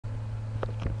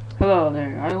Hello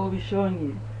there, I will be showing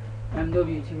you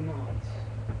MW2 mods.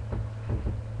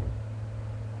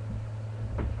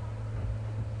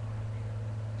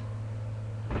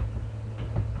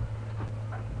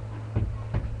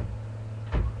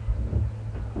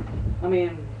 I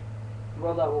mean,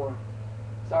 World at War.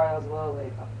 Sorry, I was a little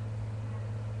late.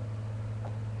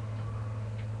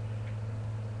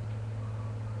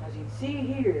 As you can see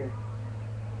here,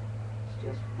 it's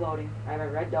just floating. I have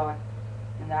a red dot,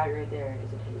 and that right there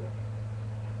is a hero.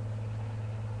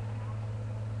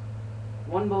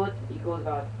 One bullet equals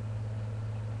about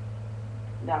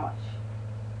that much.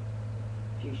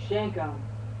 If you shank them,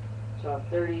 it's about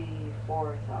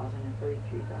 34,000 and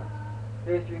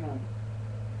 33 million.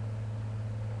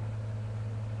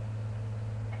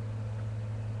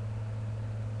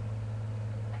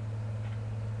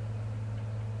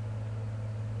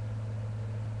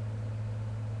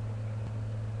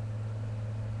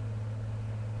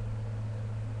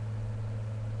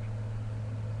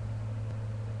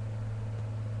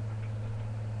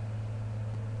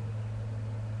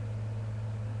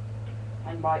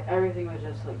 And by everything was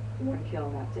just like one kill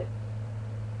and that's it.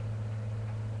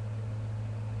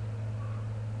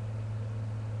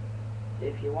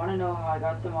 If you want to know how I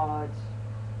got the mods,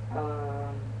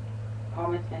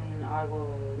 comment and I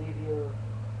will leave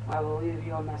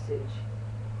you a message.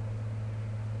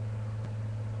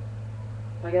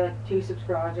 If I get like 2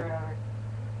 subscribers or whatever,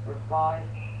 or 5,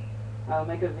 I'll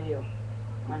make a video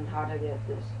on how to get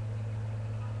this.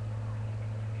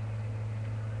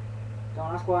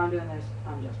 Don't ask why I'm doing this,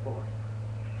 I'm just bored.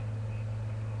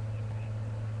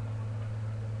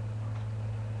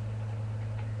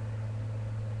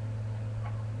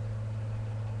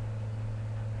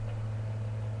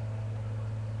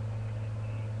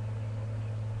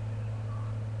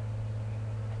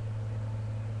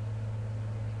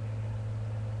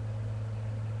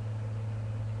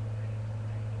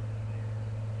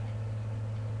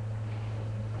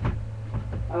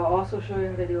 I'll also show you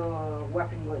how to do a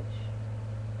weapon glitch.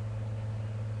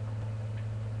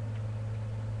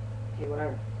 Okay,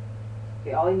 whatever.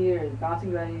 Okay, all you need is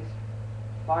bouncing betties,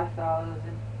 5,000,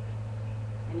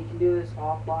 and you can do this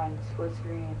offline, split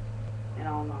screen, and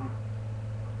online.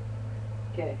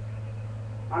 Okay,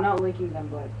 I'm not linking them,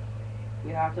 but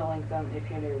you have to link them if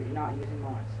you're not using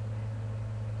mods.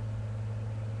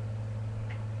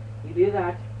 You do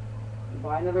that, you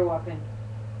buy another weapon,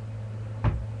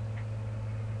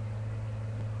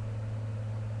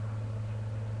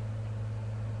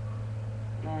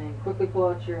 and quickly pull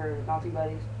out your bouncing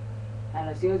buddies, and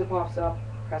as soon as it pops up,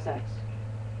 press X,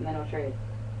 and then it'll trade.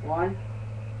 1,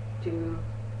 2,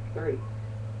 3.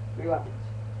 3 weapons.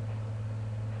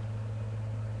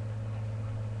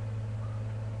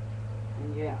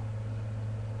 And yeah,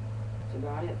 that's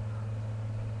about it.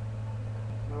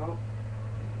 Well,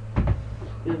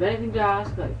 if you have anything to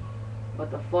ask, like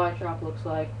what the fly trap looks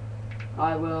like,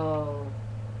 I will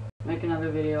make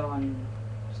another video on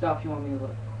stuff you want me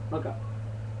to look up.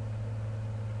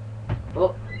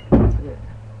 Well,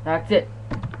 that's it.